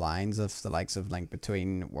same lines of the likes of Link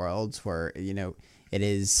Between Worlds, where it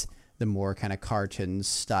is the more kind of cartoon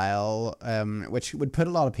style, which would put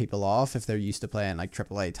a lot of people off if they're used to playing like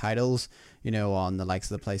AAA titles, on the likes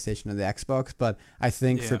of the PlayStation or the Xbox. But I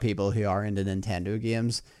think for people who are into Nintendo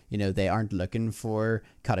games, they aren't looking for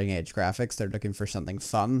cutting edge graphics. They're looking for something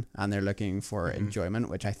fun, and they're looking for enjoyment,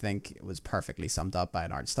 which I think was perfectly summed up by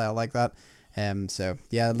an art style like that. So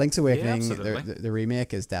yeah, Link's Awakening, the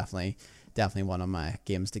remake is definitely one of my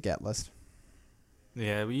games to get list.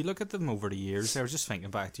 Yeah, well, you look at them over the years. I was just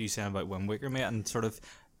thinking back to you saying about Wind Waker, mate, and sort of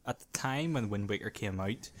at the time when Wind Waker came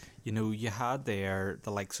out, you had there the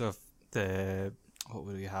likes of what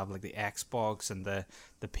would you have, like the Xbox and the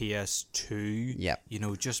PS2. Yep.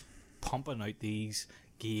 Just pumping out these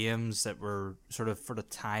games that were sort of for the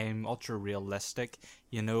time ultra realistic,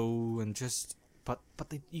 and just but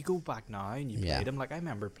you go back now and you play them. Like I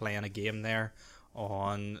remember playing a game there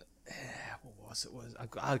on.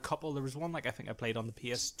 I had a couple. There was one like I think I played on the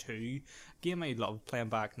PS2. Game I loved playing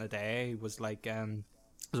back in the day was like it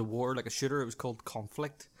was a war, like a shooter. It was called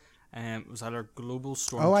Conflict. It was either Global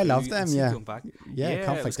Storm. Oh, I love them. Yeah.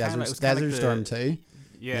 Conflict Desert Storm 2.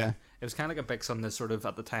 Yeah, it was kind of like a big on this sort of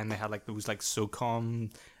at the time they had like those like SOCOM,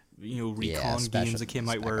 recon games that came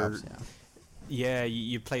out where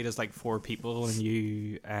you played as like 4 people and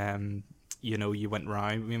you you went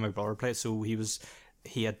round. Me and my brother played, so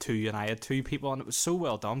he had 2 and I had 2 people, and it was so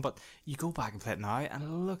well done. But you go back and play it now and it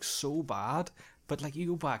looks so bad. But like you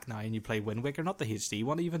go back now and you play Wind Waker, not the HD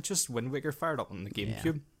one, even just Wind Waker fired up on the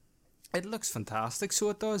GameCube. It looks fantastic, so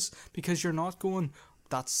it does, because you're not going,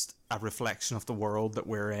 that's a reflection of the world that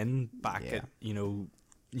we're in back at,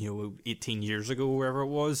 18 years ago, wherever it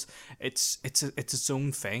was. It's its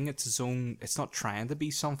own thing. It's not trying to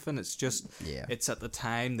be something. It's just, it's at the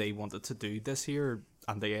time they wanted to do this here,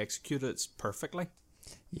 and they executed it perfectly.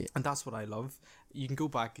 Yeah. And that's what I love. You can go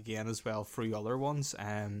back again as well through other ones.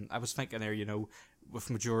 I was thinking there, with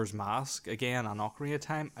Majora's Mask again and Ocarina of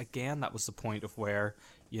Time, again, that was the point of where,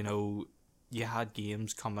 you had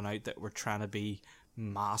games coming out that were trying to be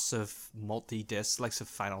massive multi-disc, like some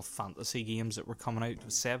Final Fantasy games that were coming out.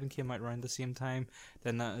 7 came out around the same time.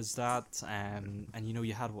 Then that is that, and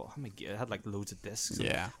you had it had like loads of discs.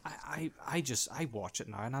 Yeah. I watch it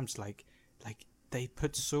now and I'm just like they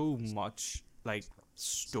put so much like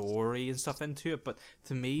story and stuff into it, but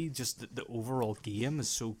to me, just the overall game is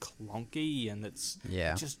so clunky, and it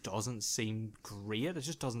just doesn't seem great. It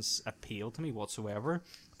just doesn't appeal to me whatsoever.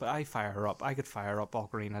 But I could fire up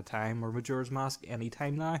Ocarina of Time or Majora's Mask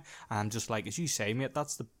anytime now, and I'm just like, as you say, mate,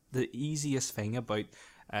 that's the easiest thing about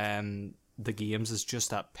the games, is just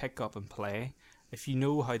that pick up and play. If you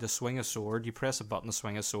know how to swing a sword, you press a button to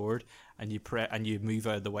swing a sword, and you move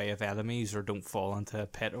out of the way of enemies or don't fall into a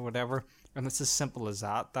pit or whatever. And it's as simple as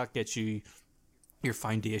that. That gets you your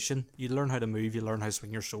foundation. You learn how to move, you learn how to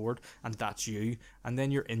swing your sword, and that's you. And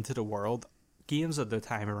then you're into the world. Games at the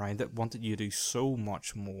time around it wanted you to do so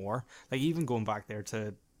much more. Like even going back there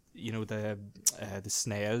to, the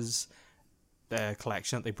SNES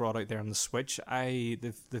collection that they brought out there on the Switch.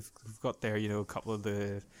 They've got there, a couple of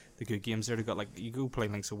the good games there. They've got, like, you go play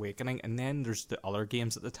Link's Awakening, and then there's the other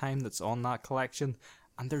games at the time that's on that collection,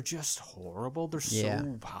 and they're just horrible. They're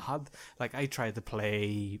so bad. Like, I tried to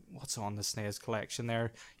play what's on the SNES collection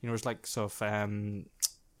there. There's like there's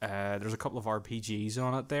a couple of RPGs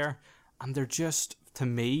on it there, and they're just, to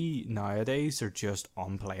me nowadays, they're just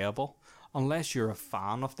unplayable unless you're a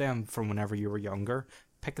fan of them from whenever you were younger.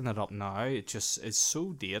 Picking it up now, it just is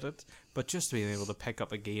so dated. But just being able to pick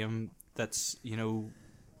up a game that's,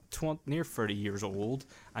 near 30 years old,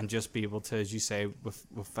 and just be able to, as you say, with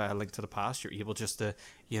Link to the Past, you're able just to,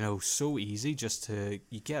 so easy, just to,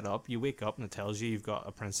 you get up, you wake up, and it tells you you've got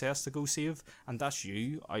a princess to go save, and that's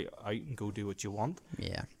you out and go do what you want.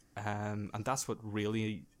 Yeah. And that's what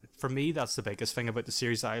really, for me, that's the biggest thing about the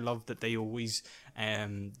series I love, that they always,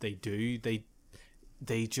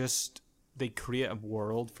 they create a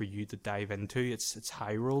world for you to dive into. It's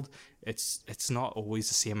Hyrule. It's not always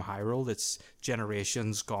the same Hyrule. It's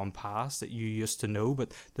generations gone past that you used to know,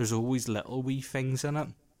 but there's always little wee things in it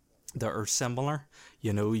that are similar.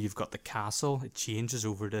 You've got the castle. It changes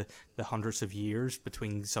over the hundreds of years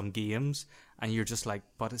between some games, and you're just like,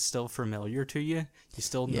 but it's still familiar to you. You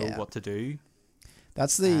still know what to do.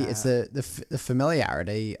 That's it's the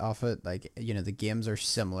familiarity of it. Like, the games are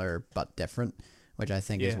similar but different, which I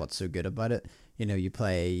think is what's so good about it. You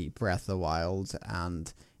play Breath of the Wild,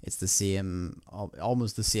 and it's the same,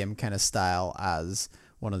 almost the same kind of style as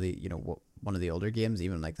one of the older games,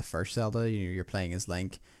 even like the first Zelda. You're playing as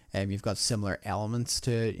Link, and you've got similar elements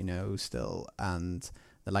to it, still, and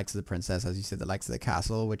the likes of the princess, as you said, the likes of the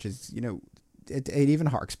castle, which is, it even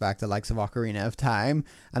harks back to the likes of Ocarina of Time,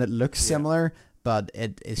 and it looks similar, but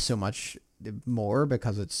it is so much more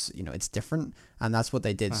because it's it's different, and that's what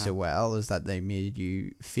they did so well, is that they made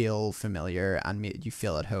you feel familiar and made you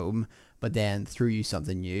feel at home, but then threw you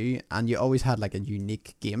something new, and you always had like a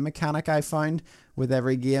unique game mechanic, I found, with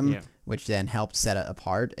every game, which then helped set it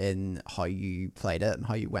apart in how you played it and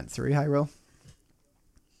how you went through Hyrule.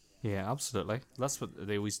 Yeah, absolutely. That's what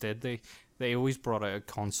they always did. They always brought out a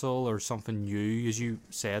console or something new, as you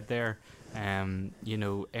said there.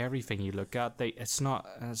 Everything you look at, it's not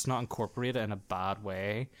incorporated in a bad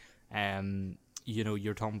way.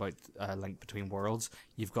 You're talking about Link Between Worlds.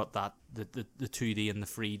 You've got that the 2D and the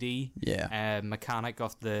 3D mechanic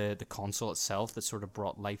of the console itself that sort of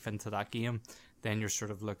brought life into that game. Then you're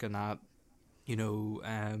sort of looking at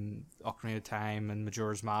Ocarina of Time and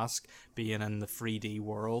Majora's Mask being in the 3D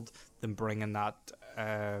world, then bringing that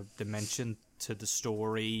dimension to the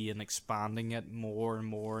story and expanding it more and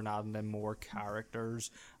more, and adding in more characters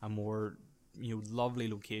and more lovely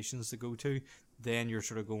locations to go to. Then you're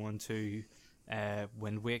sort of going to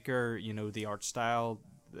Wind Waker. The art style,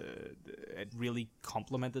 it really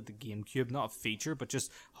complemented the GameCube, not a feature, but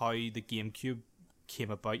just how the GameCube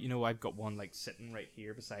came about. I've got one like sitting right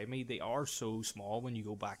here beside me. They are so small when you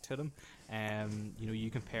go back to them. You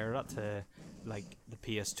compare that to like the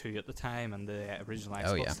PS2 at the time and the original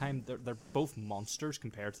Xbox time. They're both monsters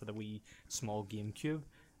compared to the wee small GameCube.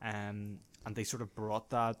 And they sort of brought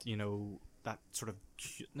that that sort of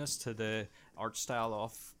cuteness to the art style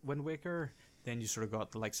of Wind Waker. Then you sort of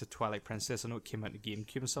got the likes of Twilight Princess. I know it came out in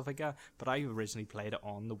GameCube and stuff like that, but I originally played it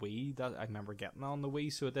on the Wii. That I remember getting it on the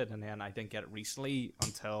Wii, so it did, and then I didn't get it recently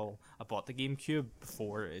until I bought the GameCube.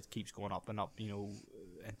 Before it keeps going up and up, in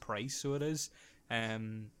price. So it is,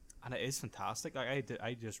 and it is fantastic. Like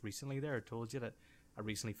I just recently there told you that I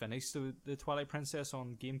recently finished the Twilight Princess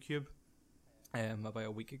on GameCube, about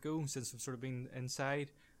a week ago. Since I've sort of been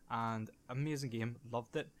inside, and amazing game,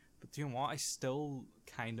 loved it. But do you know what? I still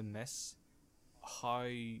kind of miss how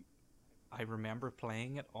I remember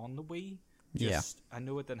playing it on the Wii. I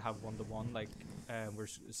know it didn't have 1-to-1 like we're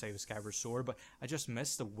say with Skyward Sword, but I just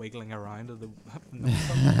missed the wiggling around of the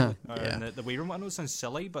the Wii remote. I know it sounds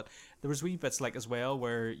silly, but there was wee bits like as well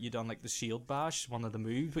where you done like the shield bash, one of the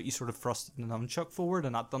moves, but you sort of thrusted the nunchuck forward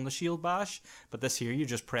and not done the shield bash. But this here you're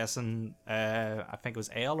just pressing I think it was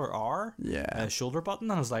L or R, shoulder button,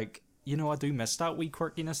 and I was like, I do miss that wee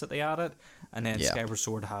quirkiness that they added. And then Skyward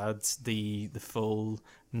Sword had the full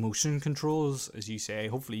motion controls, as you say.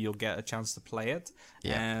 Hopefully you'll get a chance to play it.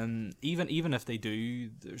 Even if they do,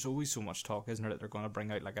 there's always so much talk, isn't there, that they're going to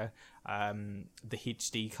bring out like the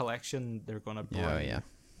HD collection. They're going to bring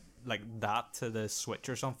like that to the Switch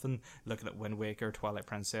or something. Looking at Wind Waker, Twilight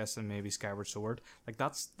Princess, and maybe Skyward Sword. Like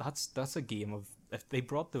that's a game of, if they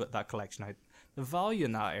brought that collection out, the value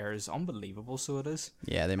in that era is unbelievable. So it is.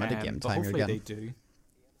 Yeah, they might have game time. Hopefully they do.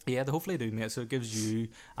 Yeah, hopefully they do, mate. So it gives you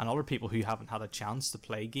and other people who haven't had a chance to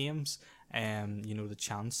play games, the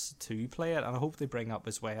chance to play it. And I hope they bring up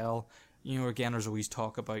as well. Again, there's always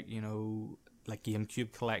talk about like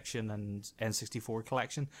GameCube collection and N64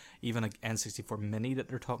 collection, even like N64 Mini that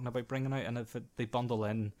they're talking about bringing out. And if they bundle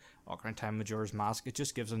in Ocarina of Time, Majora's Mask, it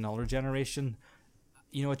just gives another generation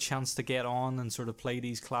a chance to get on and sort of play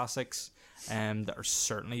these classics that are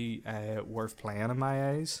certainly worth playing in my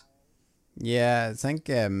eyes. Yeah, I think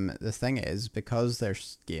the thing is, because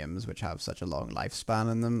there's games which have such a long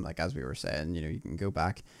lifespan in them, like as we were saying, you can go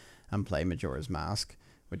back and play Majora's Mask,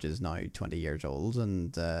 which is now 20 years old,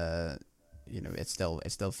 and it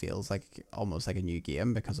still feels like almost like a new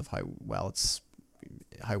game because of how well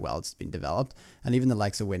it's been developed. And even the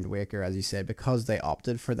likes of Wind Waker, as you said, because they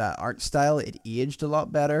opted for that art style, it aged a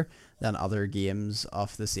lot better than other games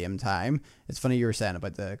of the same time. It's funny you were saying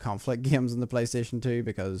about the conflict games on the PlayStation 2,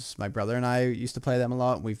 because my brother and I used to play them a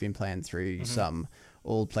lot. We've been playing through some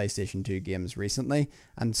old PlayStation 2 games recently,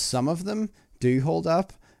 and some of them do hold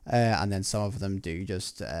up, and then some of them do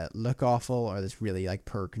just look awful, or there's really like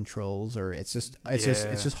poor controls, or it's just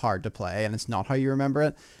hard to play, and it's not how you remember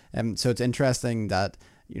it. So it's interesting that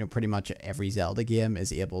pretty much every Zelda game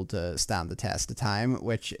is able to stand the test of time,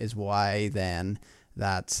 which is why then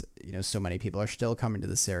that so many people are still coming to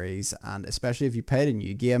the series. And especially if you play a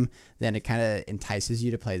new game, then it kind of entices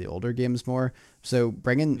you to play the older games more. So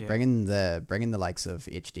bringing the likes of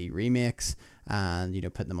HD remakes and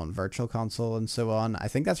putting them on Virtual Console and so on, I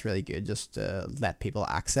think that's really good, just to let people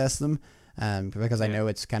access them. Because I know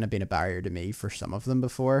it's kind of been a barrier to me for some of them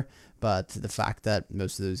before, but the fact that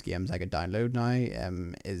most of those games I could download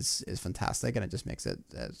now is fantastic, and it just makes it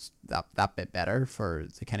that bit better for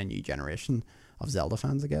the kind of new generation of Zelda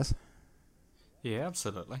fans, I guess. Yeah,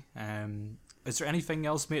 absolutely. Is there anything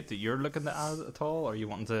else, mate, that you're looking to add at all, or you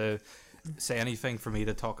wanting to say anything for me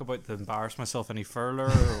to talk about to embarrass myself any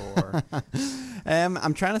further, or?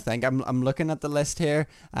 I'm trying to think. I'm looking at the list here,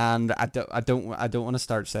 and I don't want to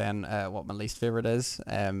start saying what my least favorite is,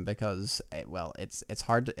 because it's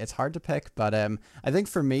hard to pick. But I think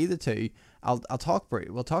for me the two,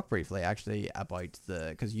 we'll talk briefly actually about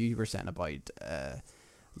because you were saying about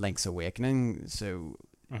Link's Awakening. So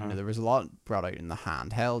there was a lot brought out in the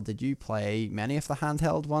handheld. Did you play many of the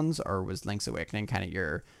handheld ones, or was Link's Awakening kind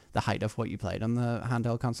of the height of what you played on the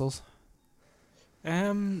handheld consoles?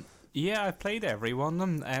 Yeah, I've played every one of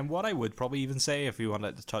them. And what I would probably even say, if we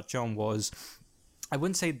wanted to touch on, was I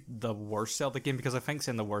wouldn't say the worst Zelda game, because I think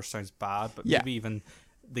saying the worst sounds bad, but maybe even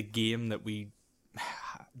the game that we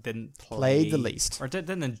didn't play the least, or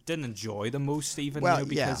didn't enjoy the most, even.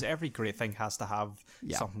 Because every great thing has to have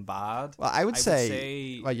something bad. Well, I would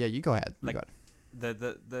say well, yeah, you go ahead. Like,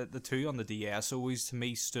 the two on the DS always to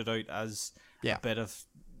me stood out as a bit of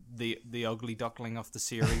the ugly duckling of the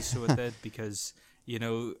series. So it did, because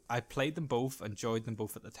I played them both, enjoyed them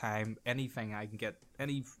both at the time. Anything I can get,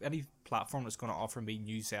 any platform that's going to offer me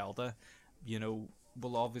new Zelda,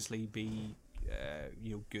 will obviously be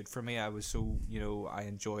good for me. I was so I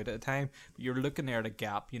enjoyed it at the time. But you're looking there at a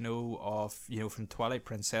gap of from Twilight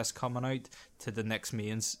Princess coming out to the next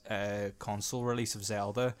main console release of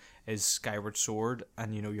Zelda is Skyward Sword,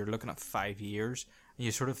 and you're looking at 5 years, and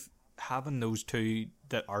you sort of having those two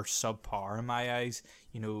that are subpar in my eyes,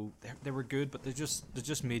 they were good, but they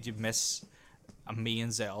just made you miss a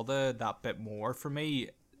main Zelda that bit more. For me,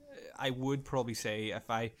 I would probably say if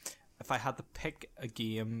I had to pick a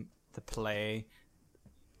game to play,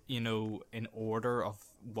 in order of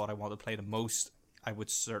what I want to play the most, I would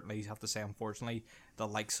certainly have to say, unfortunately, the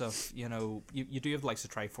likes of, you do have the likes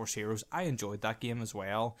of Triforce Heroes. I enjoyed that game as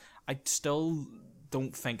well. I still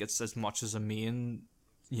don't think it's as much as a main,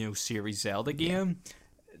 series Zelda game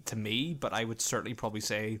to me, but I would certainly probably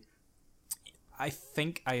say I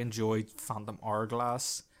think I enjoyed Phantom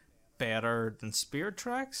Hourglass better than Spirit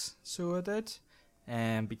Tracks, so I did.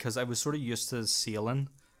 Because I was sort of used to the sailing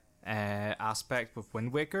aspect with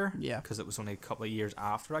Wind Waker, because it was only a couple of years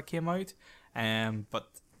after I came out. But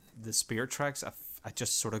the Spirit Tracks, I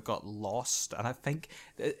just sort of got lost, and I think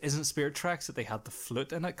isn't Spirit Tracks that they had the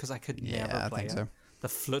flute in it, because I could never play it. So. The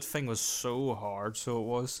flute thing was so hard, so it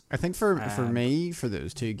was. I think for me, for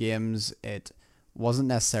those two games, it wasn't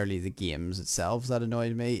necessarily the games itself that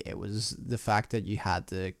annoyed me. It was the fact that you had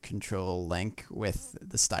to control Link with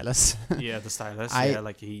the stylus. Yeah, the stylus.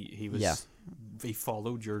 He was. Yeah. He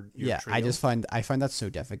followed your trail. I find that so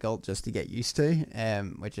difficult just to get used to.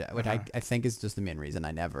 Which I think is just the main reason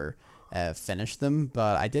I never finished them.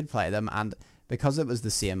 But I did play them, and because it was the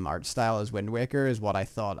same art style as Wind Waker is what I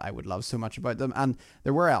thought I would love so much about them. And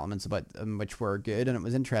there were elements about them which were good, and it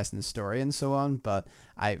was interesting story and so on, but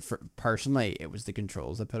personally, it was the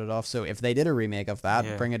controls that put it off. So if they did a remake of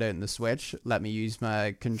that, bring it out in the Switch, let me use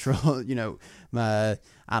my control, my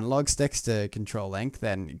analog sticks to control Link,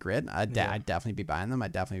 then great. I'd definitely be buying them.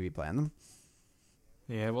 I'd definitely be playing them.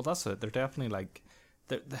 Yeah, well, that's it. They're definitely like,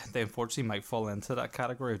 they unfortunately might fall into that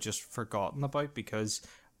category of just forgotten about, because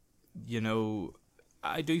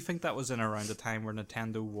I do think that was in around the time where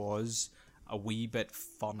Nintendo was a wee bit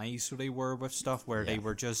funny, so they were with stuff where they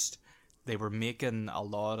were making a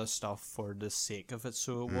lot of stuff for the sake of it.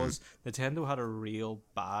 So it was, Nintendo had a real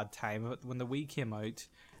bad time of it when the Wii came out.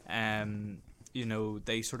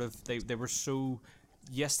 They were so,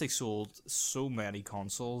 yes, they sold so many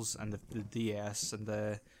consoles, and the DS and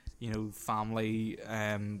the family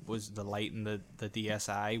was the Lite, and the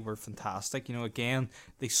DSi were fantastic. Again,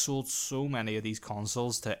 they sold so many of these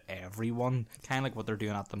consoles to everyone, kind of like what they're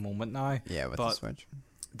doing at the moment now. Yeah, with the Switch.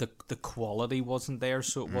 The quality wasn't there,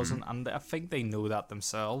 so it wasn't, and I think they know that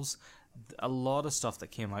themselves. A lot of stuff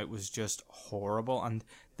that came out was just horrible, and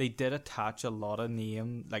they did attach a lot of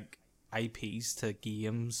IPs to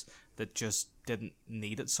games that just didn't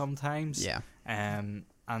need it sometimes. Yeah. And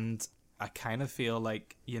I kind of feel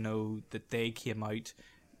like, that they came out,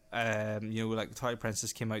 like Twilight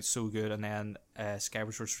Princess came out so good, and then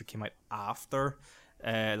Skyward Sword came out after,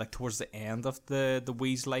 towards the end of the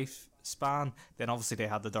Wii's lifespan. Then obviously they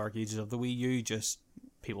had the dark ages of the Wii U, just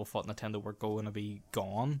people thought Nintendo were going to be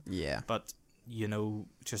gone. Yeah. But,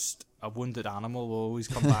 just a wounded animal will always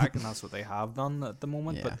come back, and that's what they have done at the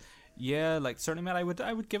moment. Yeah. But yeah, certainly, man,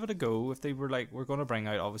 I would give it a go if they were we're going to bring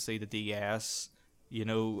out, obviously, the DS,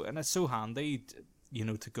 and it's so handy,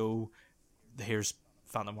 to go, here's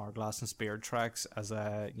Phantom Hourglass and Spirit Tracks as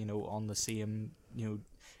on the same,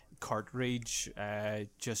 cartridge,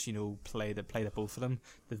 just, play the both of them.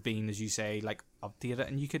 They've been, as you say, updated,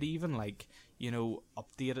 and you could even,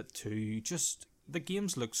 update it to just, the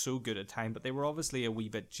games look so good at time, but they were obviously a wee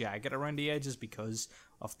bit jagged around the edges because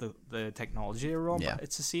of the technology they were on. Yeah. But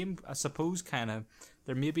it's the same, I suppose, kind of,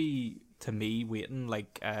 they're maybe, to me, waiting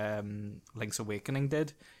Link's Awakening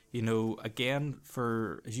did. Again,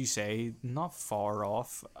 for, as you say, not far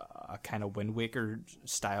off a kind of Wind Waker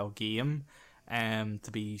style game,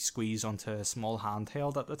 to be squeezed onto a small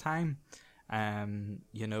handheld at the time,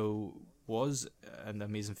 was an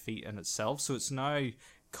amazing feat in itself. So it's now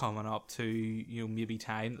coming up to, maybe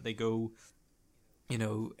time that they go, we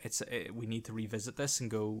need to revisit this and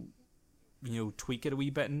go, tweak it a wee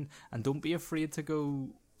bit, and don't be afraid to go,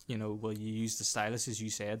 you use the stylus, as you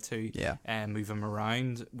said, to move them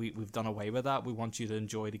around. We've done away with that. We want you to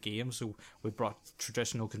enjoy the game, so we've brought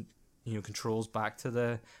traditional controls back to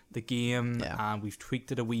the game, and we've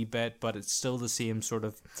tweaked it a wee bit, but it's still the same sort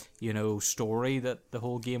of story that the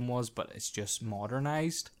whole game was, but it's just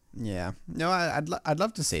modernized. Yeah, no, I'd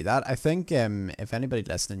love to see that. I think if anybody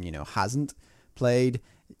listening hasn't played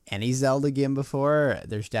any Zelda game before,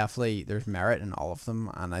 there's merit in all of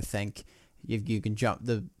them, and I think you can jump.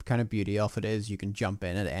 The kind of beauty of it is you can jump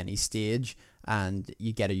in at any stage and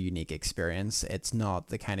you get a unique experience. It's not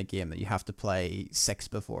the kind of game that you have to play 6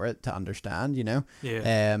 before it to understand,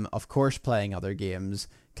 Of course, playing other games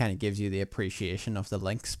kind of gives you the appreciation of the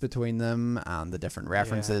links between them and the different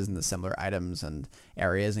references and the similar items and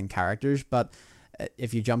areas and characters. But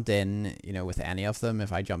if you jumped in, with any of them,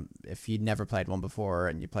 if you'd never played one before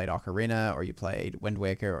and you played Ocarina or you played Wind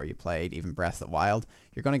Waker or you played even Breath of the Wild,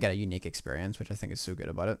 you're going to get a unique experience, which I think is so good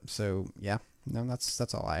about it. So yeah, no,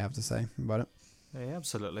 that's all I have to say about it. Yeah,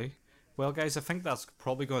 absolutely. Well, guys, I think that's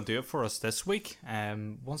probably going to do it for us this week.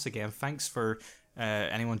 Once again, thanks for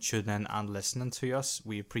anyone tuning in and listening to us.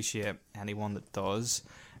 We appreciate anyone that does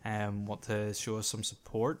want to show us some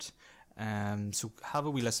support. So have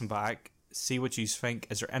a wee listen back, see what you think.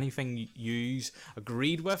 Is there anything you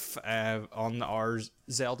agreed with on our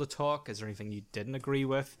Zelda talk? Is there anything you didn't agree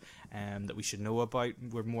with that we should know about?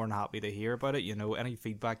 We're more than happy to hear about it. Any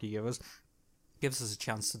feedback you give us gives us a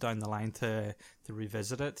chance to down the line to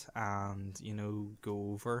revisit it and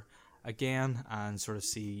go over again and sort of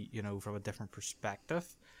see from a different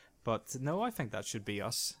perspective. But no, I think that should be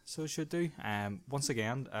us, so it should do. Once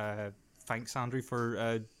again, thanks Andrew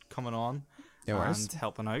for coming on and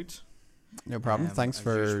helping out. No problem. Thanks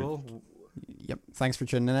for usual. Yep. Thanks for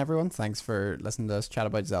tuning in, everyone. Thanks for listening to us chat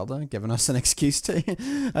about Zelda, giving us an excuse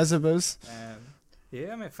to, I suppose.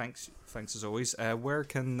 Yeah, mate, thanks as always. Where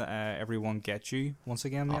can everyone get you once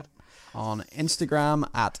again, mate? On Instagram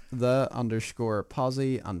at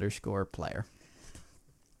 @the_posse_player.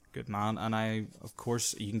 Good man. And of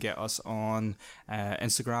course, you can get us on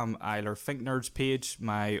Instagram, Eiler Think Nerds page,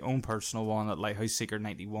 my own personal one at Lighthouse Seeker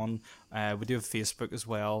 91. We do have Facebook as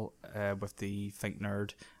well with the Think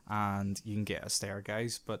Nerd, and you can get us there,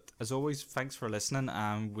 guys. But as always, thanks for listening,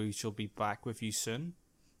 and we shall be back with you soon.